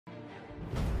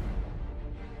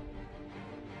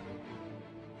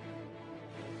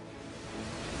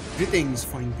Greetings,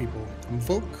 fine people. I'm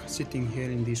Vulkk, sitting here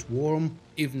in this warm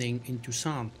evening in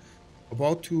Tucson,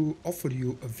 about to offer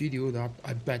you a video that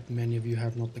I bet many of you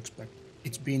have not expected.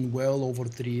 It's been well over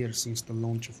 3 years since the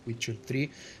launch of Witcher 3,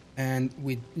 and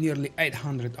with nearly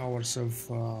 800 hours of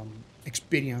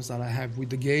experience that I have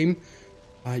with the game,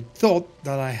 I thought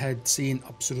that I had seen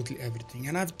absolutely everything,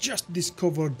 and I've just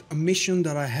discovered a mission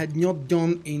that I had not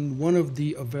done in one of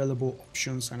the available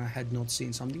options, and I had not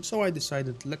seen something, so I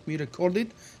decided, let me record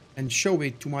it and show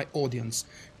it to my audience.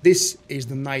 This is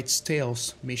the Knight's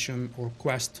Tales mission or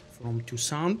quest from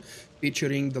Tucson,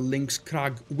 featuring the Lynx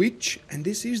Crag witch, and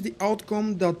this is the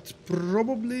outcome that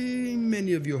probably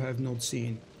many of you have not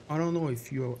seen. I don't know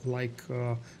if you like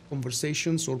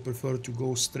conversations or prefer to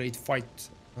go straight fight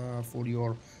for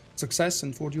your success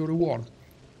and for your reward.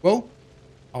 Well,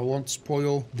 I won't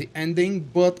spoil the ending,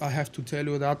 but I have to tell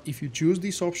you that if you choose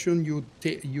this option,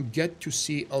 you get to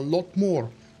see a lot more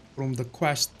from the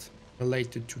quest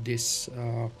related to this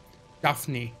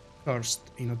Daphne cursed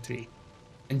in a tree.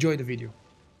 Enjoy the video.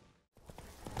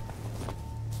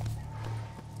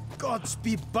 Gods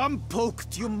be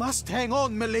bum-poked, you must hang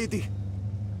on, milady.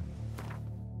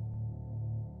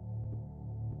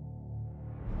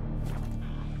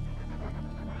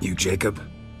 You, Jacob?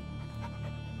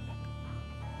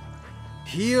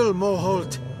 Heel,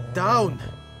 Moholt. Down.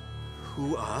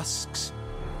 Who asks?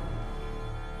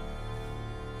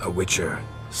 A witcher.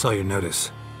 Saw your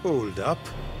notice. Hold up.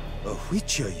 A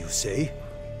witcher, you say?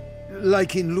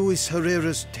 Like in Luis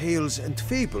Herrera's Tales and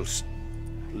Fables.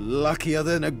 Luckier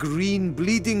than a green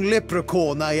bleeding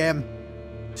leprechaun I am.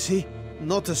 See,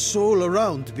 not a soul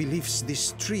around believes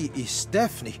this tree is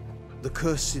Daphne, the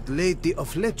cursed lady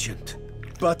of legend.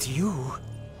 But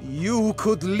you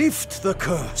could lift the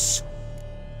curse.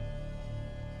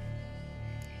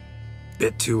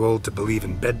 Bit too old to believe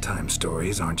in bedtime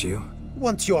stories, aren't you?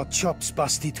 Want your chops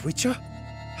busted, Witcher?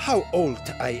 How old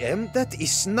I am, that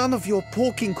is none of your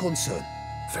poking concern.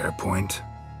 Fair point.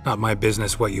 Not my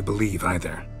business what you believe,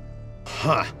 either.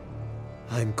 Ha!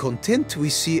 I'm content we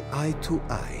see eye to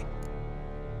eye.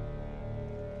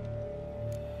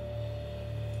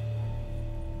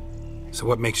 So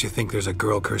what makes you think there's a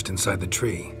girl cursed inside the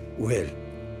tree? Well,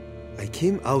 I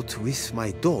came out with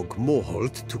my dog,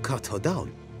 Moholt, to cut her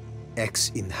down.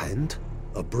 Axe in hand,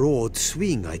 a broad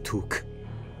swing I took.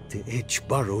 The edge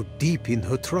burrowed deep in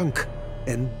her trunk,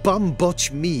 and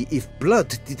bum-botch me if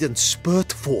blood didn't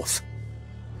spurt forth.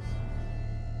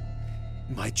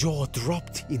 My jaw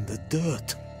dropped in the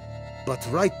dirt. But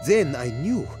right then I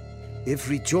knew,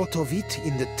 every jot of it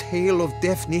in the tale of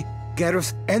Daphne,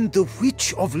 Geralt, and the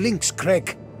Witch of Lynx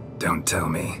Crag. Don't tell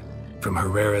me. From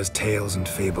Herrera's Tales and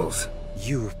Fables.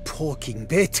 You talking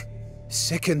bet.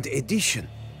 Second edition.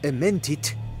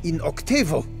 Amended in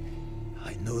octavo.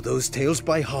 I know those tales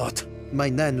by heart. My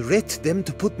nan read them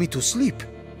to put me to sleep.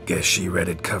 Guess she read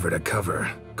it cover to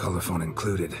cover, colophon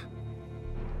included.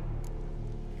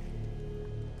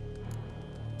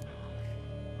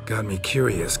 Got me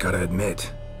curious, gotta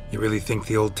admit. You really think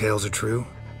the old tales are true?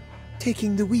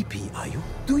 Taking the weepy, are you?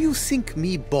 Do you think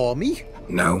me balmy?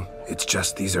 No, it's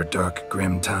just these are dark,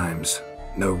 grim times.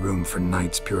 No room for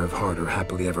knights pure of heart or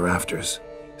happily ever afters.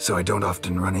 So I don't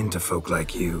often run into folk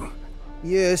like you.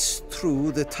 Yes,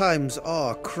 true, the times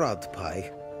are crud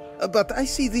pie. But I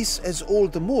see this as all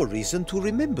the more reason to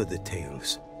remember the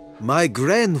tales. My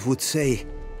gran would say,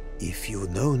 if you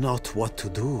know not what to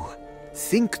do,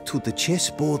 think to the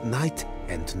chessboard knight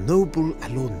and noble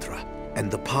Alondra, and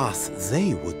the path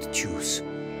they would choose.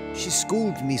 She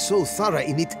schooled me so thorough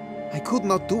in it, I could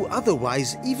not do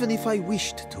otherwise even if I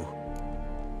wished to.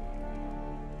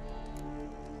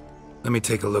 Let me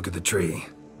take a look at the tree.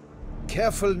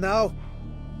 Careful now.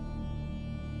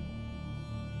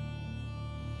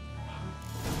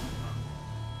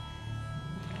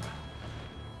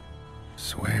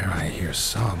 Swear I hear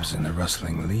sobs in the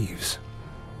rustling leaves.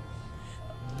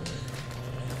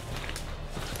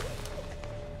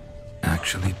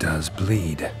 Actually does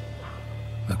bleed.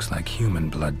 Looks like human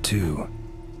blood too.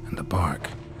 And the bark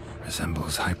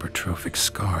resembles hypertrophic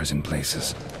scars in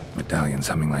places. Medallions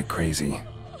humming like crazy.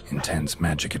 Intense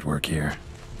magic at work here.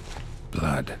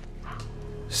 Blood.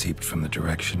 Seeped from the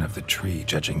direction of the tree,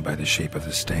 judging by the shape of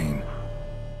the stain.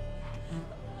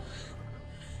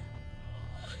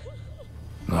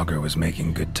 Logger was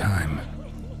making good time.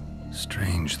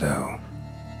 Strange, though.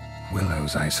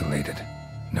 Willow's isolated.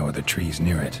 No other trees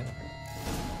near it.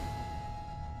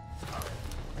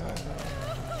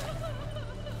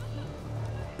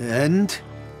 And?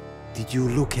 Did you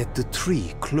look at the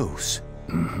tree close?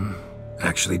 Mm-hmm.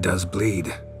 Actually does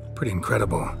bleed. Pretty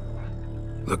incredible.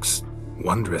 Looks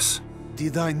wondrous.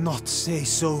 Did I not say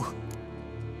so?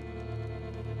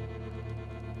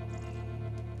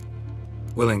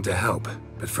 Willing to help,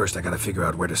 but first I gotta figure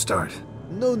out where to start.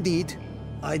 No need.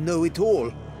 I know it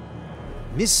all.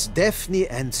 Miss Daphne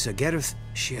and Sir Geralt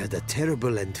shared a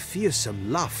terrible and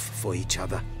fearsome love for each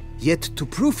other. Yet to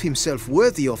prove himself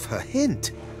worthy of her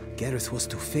hand, Geralt was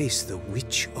to face the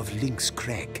Witch of Lynx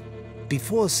Crag.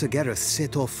 Before Sir Geralt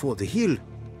set off for the hill,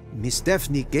 Miss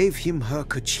Daphne gave him her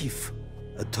kerchief,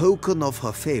 a token of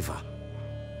her favor.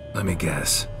 Let me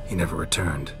guess, he never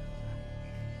returned.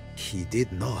 He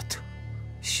did not.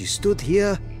 She stood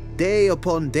here, day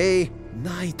upon day,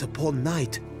 night upon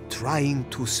night, trying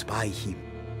to spy him.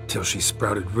 Till she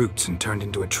sprouted roots and turned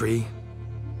into a tree?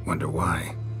 Wonder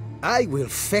why. I will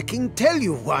fecking tell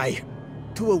you why.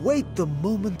 To await the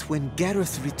moment when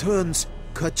Gareth returns,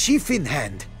 kerchief in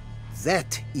hand.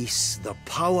 That is the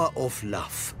power of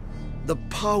love. The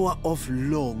power of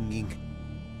longing.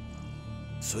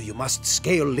 So you must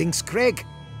scale Lynx Crag.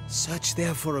 Search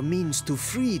there for a means to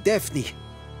free Daphne.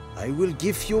 I will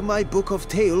give you my book of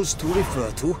tales to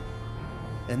refer to.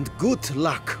 And good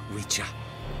luck, Witcher.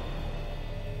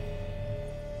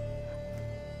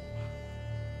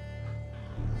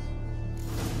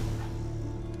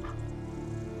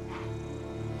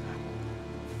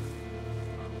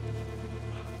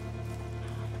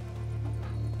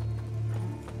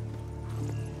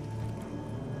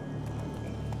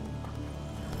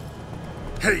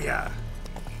 Hey-ya!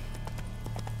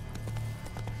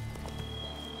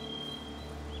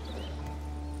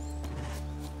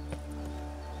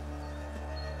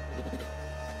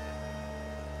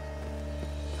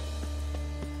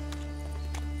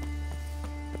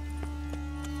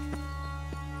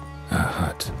 A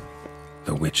hut.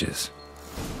 The witches.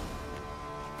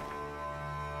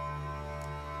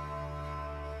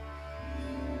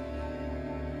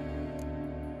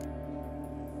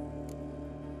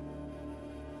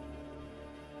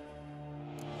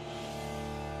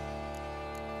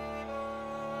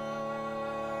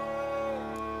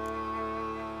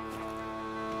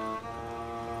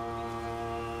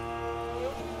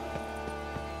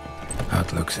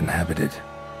 Hut looks inhabited.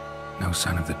 No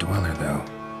sign of the dweller, though.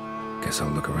 Guess I'll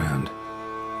look around.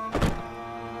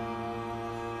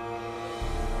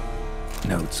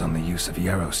 Notes on the use of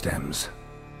yarrow stems.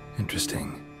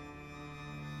 Interesting.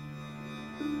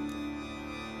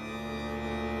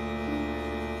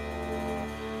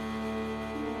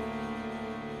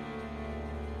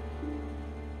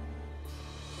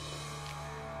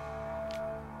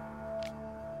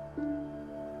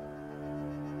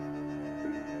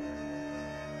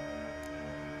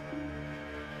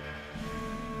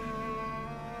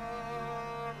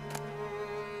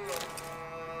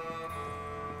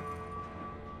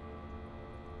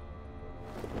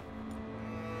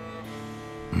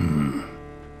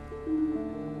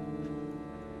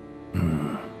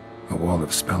 A wall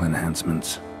of spell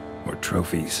enhancements, or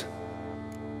trophies.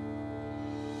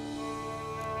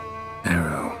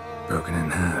 Arrow, broken in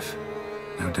half.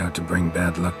 No doubt to bring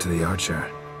bad luck to the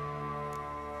archer.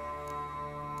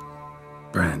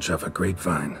 Branch off a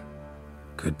grapevine.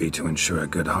 Could be to ensure a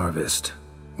good harvest,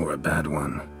 or a bad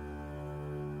one.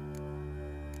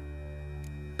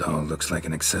 Doll looks like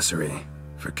an accessory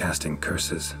for casting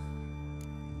curses.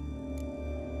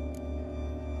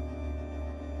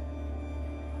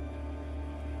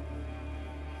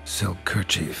 Silk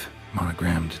kerchief,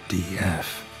 monogrammed DF.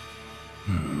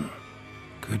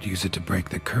 Could use it to break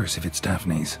the curse if it's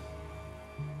Daphne's.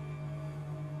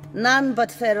 None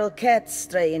but feral cats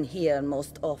stray in here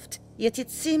most oft, yet it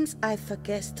seems I've a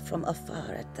guest from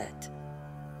afar at that.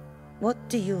 What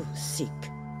do you seek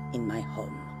in my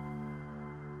home?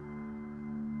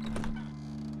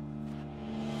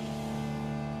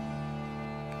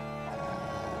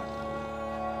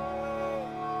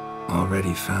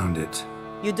 Already found it.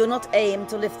 You do not aim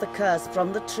to lift the curse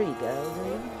from the tree, girl, do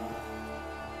you?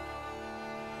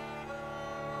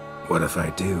 What if I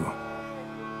do?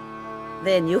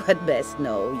 Then you had best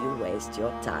know you waste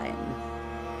your time.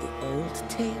 The old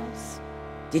tales?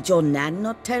 Did your Nan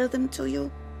not tell them to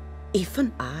you?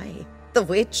 Even I, the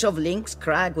Witch of Lynx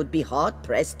Crag, would be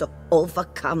hard-pressed to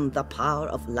overcome the power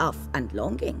of love and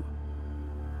longing.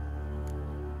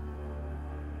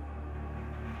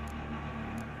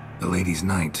 The Lady's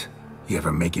Knight. You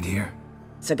ever make it here?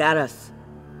 Sir Gareth.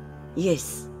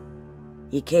 Yes.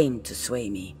 He came to sway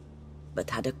me, but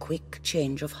had a quick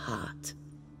change of heart.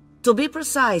 To be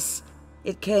precise,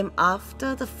 it came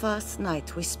after the first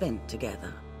night we spent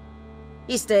together.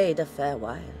 He stayed a fair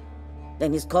while.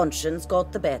 Then his conscience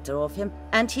got the better of him,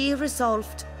 and he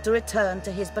resolved to return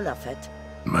to his beloved.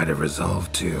 Might have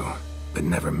resolved to, but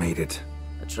never made it.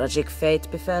 A tragic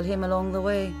fate befell him along the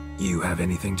way. You have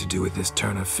anything to do with this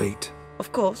turn of fate?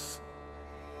 Of course.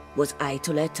 Was I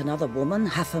to let another woman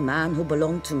have a man who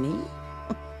belonged to me?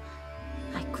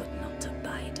 I could not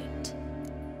abide it.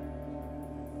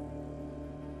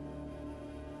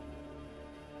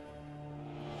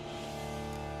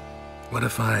 What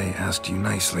if I asked you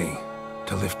nicely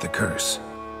to lift the curse,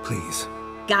 please?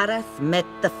 Gareth met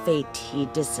the fate he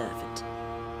deserved.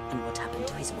 And what happened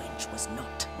to his wench was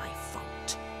not my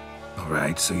fault. All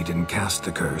right, so you didn't cast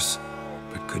the curse,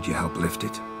 but could you help lift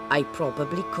it? I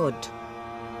probably could.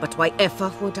 But why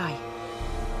ever would I?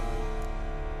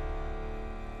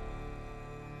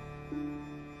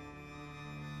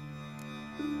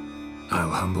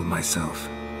 I'll humble myself,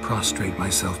 prostrate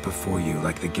myself before you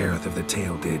like the Gareth of the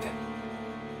tale did.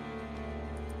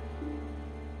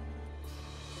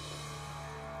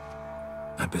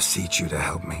 I beseech you to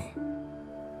help me.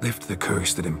 Lift the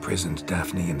curse that imprisoned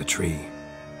Daphne in the tree.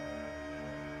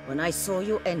 When I saw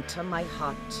you enter my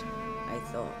heart, I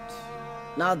thought,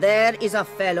 now there is a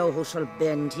fellow who shall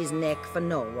bend his neck for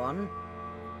no one.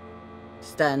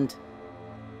 Stand.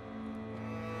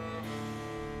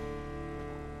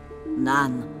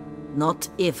 None, not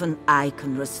even I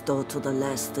can restore to the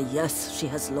lass the years she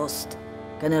has lost,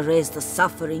 can erase the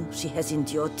suffering she has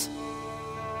endured.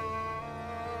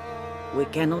 We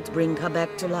cannot bring her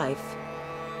back to life,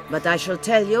 but I shall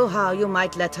tell you how you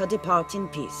might let her depart in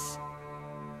peace.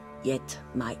 Yet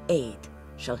my aid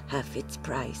shall have its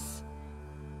price.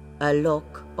 A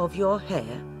lock of your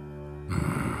hair.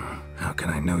 How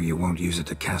can I know you won't use it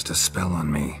to cast a spell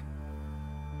on me?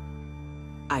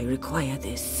 I require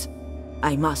this.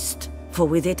 I must, for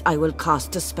with it I will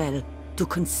cast a spell to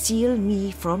conceal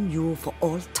me from you for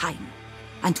all time,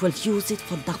 and will use it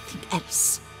for nothing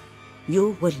else.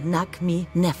 You will nag me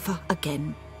never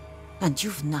again, and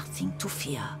you've nothing to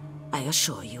fear, I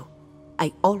assure you.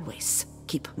 I always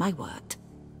keep my word.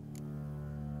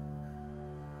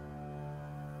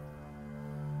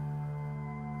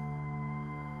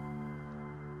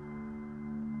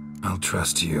 I'll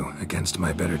trust you against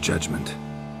my better judgment.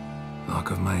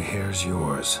 Lock of my hair's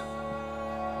yours.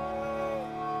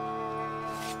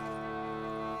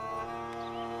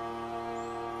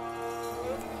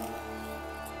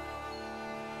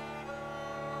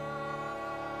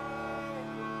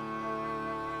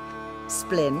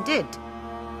 Splendid.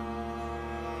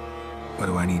 What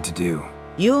do I need to do?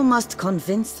 You must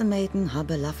convince the maiden her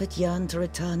beloved yearned to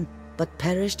return, but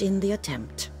perished in the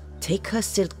attempt. Take her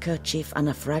silk kerchief and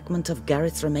a fragment of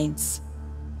Gareth's remains.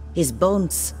 His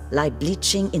bones lie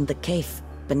bleaching in the cave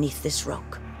beneath this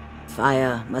rock.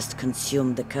 Fire must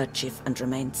consume the kerchief and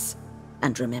remains.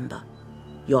 And remember,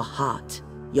 your heart,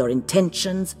 your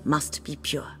intentions must be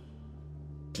pure.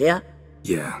 Clear?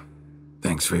 Yeah.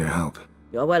 Thanks for your help.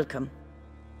 You're welcome.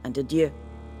 And adieu.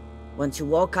 Once you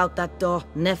walk out that door,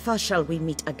 never shall we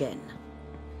meet again.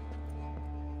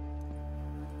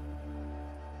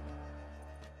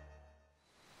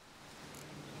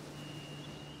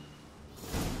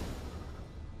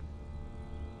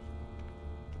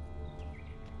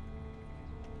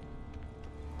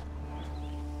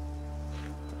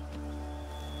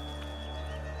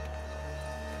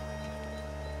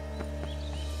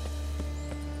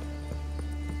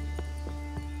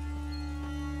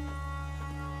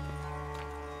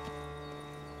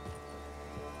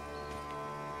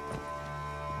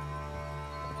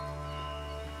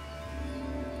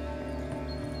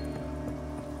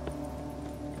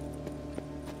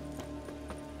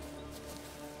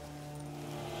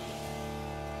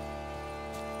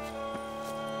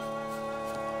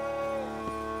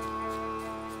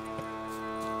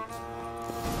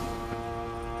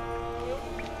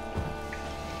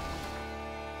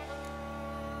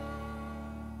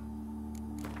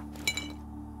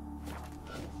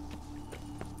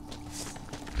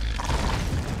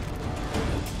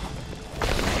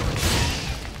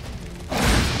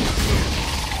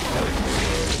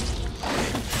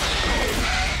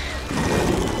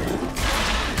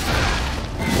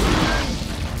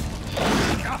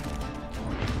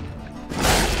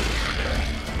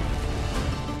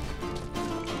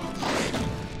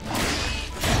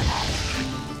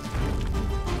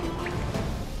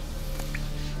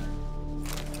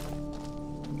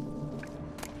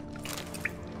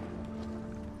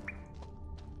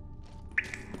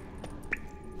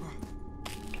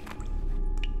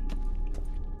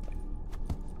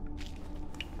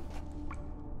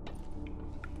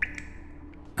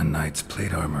 A knight's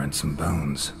plate armor and some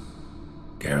bones.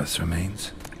 Gareth's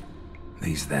remains?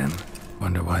 These then?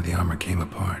 Wonder why the armor came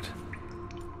apart.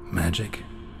 Magic?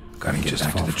 Gotta get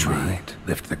back to the tree.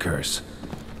 Lift the curse.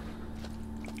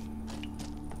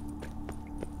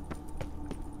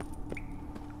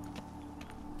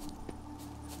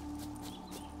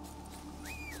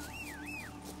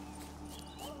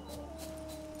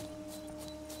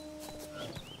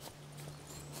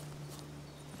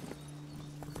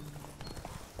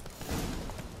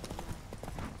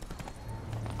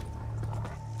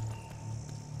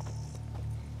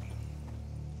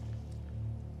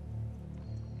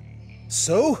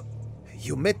 So?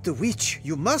 You met the witch.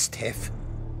 You must have.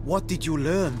 What did you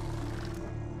learn?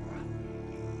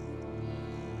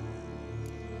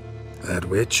 That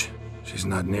witch? She's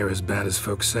not near as bad as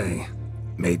folks say.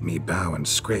 Made me bow and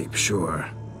scrape, sure.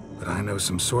 But I know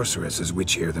some sorceresses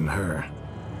witchier than her.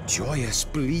 Joyous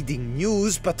bleeding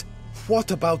news, but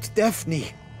what about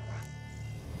Daphne?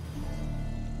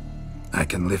 I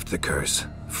can lift the curse,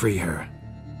 free her,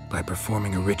 by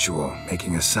performing a ritual,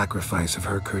 making a sacrifice of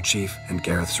her kerchief and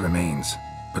Gareth's remains.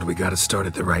 But we gotta start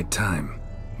at the right time.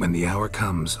 When the hour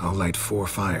comes, I'll light 4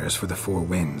 fires for the 4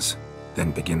 winds,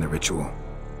 then begin the ritual.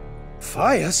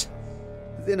 Fires?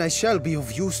 Then I shall be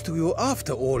of use to you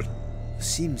after all.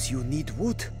 Seems you need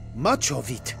wood. Much of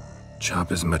it.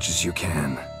 Chop as much as you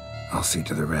can. I'll see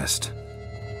to the rest.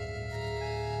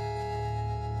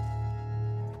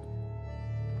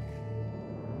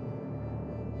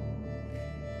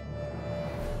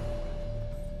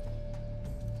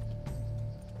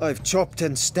 I've chopped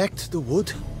and stacked the wood.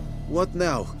 What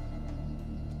now?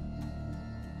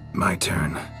 My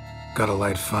turn. Gotta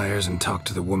light fires and talk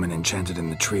to the woman enchanted in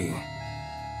the tree.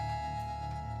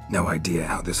 No idea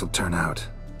how this'll turn out,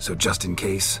 so just in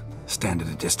case, stand at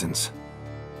a distance.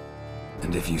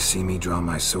 And if you see me draw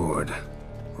my sword,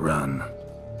 run.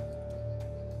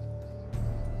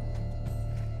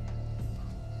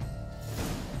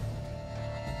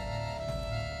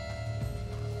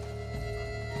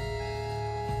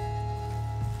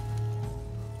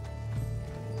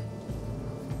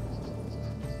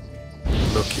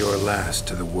 Look your last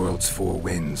to the world's 4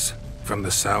 winds. From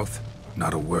the south,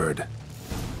 not a word.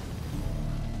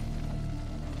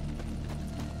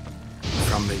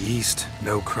 From the east,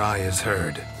 no cry is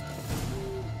heard.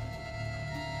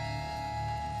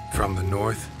 From the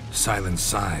north, silence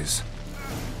sighs.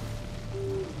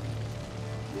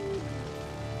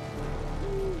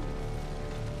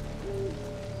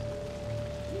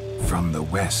 From the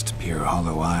west peer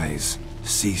hollow eyes.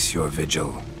 Cease your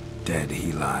vigil, dead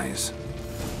he lies.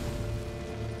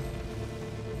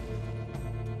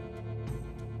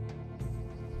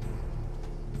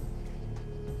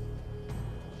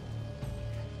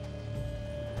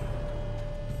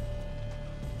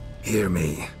 Hear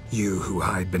me, you who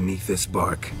hide beneath this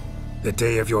bark. The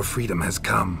day of your freedom has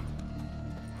come.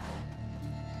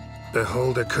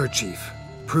 Behold a kerchief,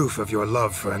 proof of your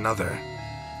love for another.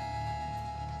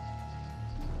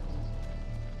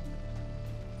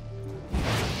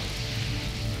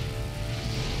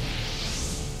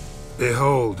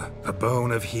 Behold, a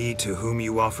bone of he to whom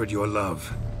you offered your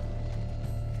love.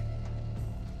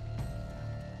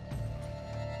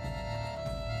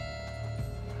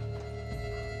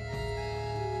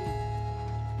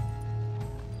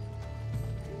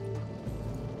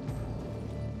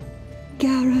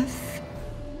 Gareth,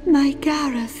 my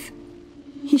Gareth,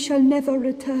 he shall never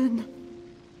return.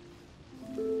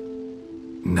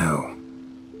 No,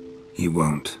 he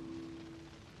won't.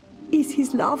 Is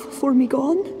his love for me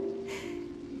gone?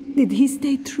 Did he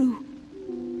stay true?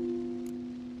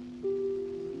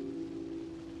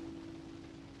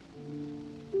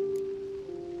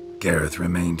 Gareth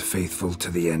remained faithful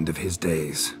to the end of his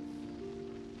days.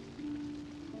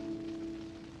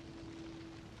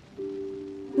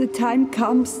 The time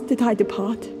comes that I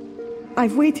depart.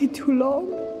 I've waited too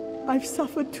long. I've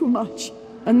suffered too much.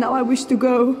 And now I wish to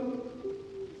go.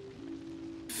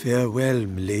 Farewell,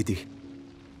 milady.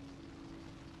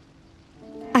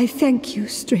 I thank you,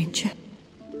 stranger.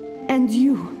 And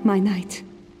you, my knight.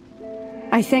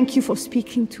 I thank you for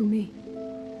speaking to me.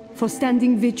 For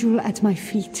standing vigil at my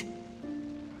feet.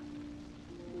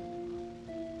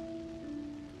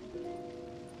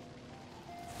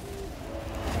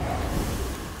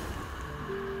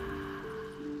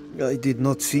 I did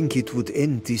not think it would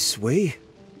end this way.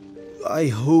 I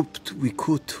hoped we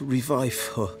could revive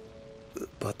her.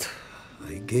 But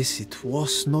I guess it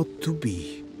was not to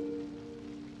be.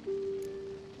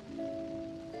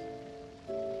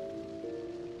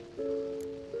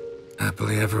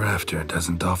 Happily ever after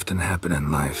doesn't often happen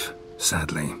in life,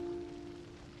 sadly.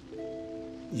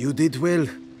 You did well.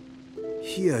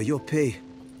 Here, your pay.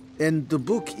 And the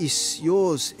book is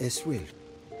yours as well.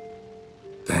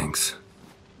 Thanks.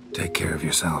 Take care of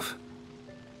yourself.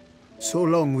 So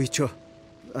long, Witcher.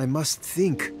 I must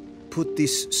think. Put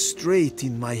this straight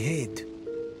in my head.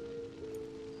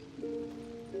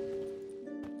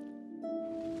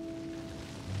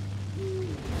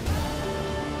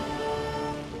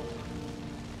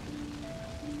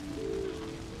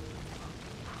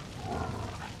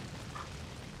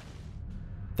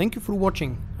 Thank you for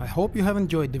watching. I hope you have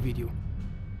enjoyed the video.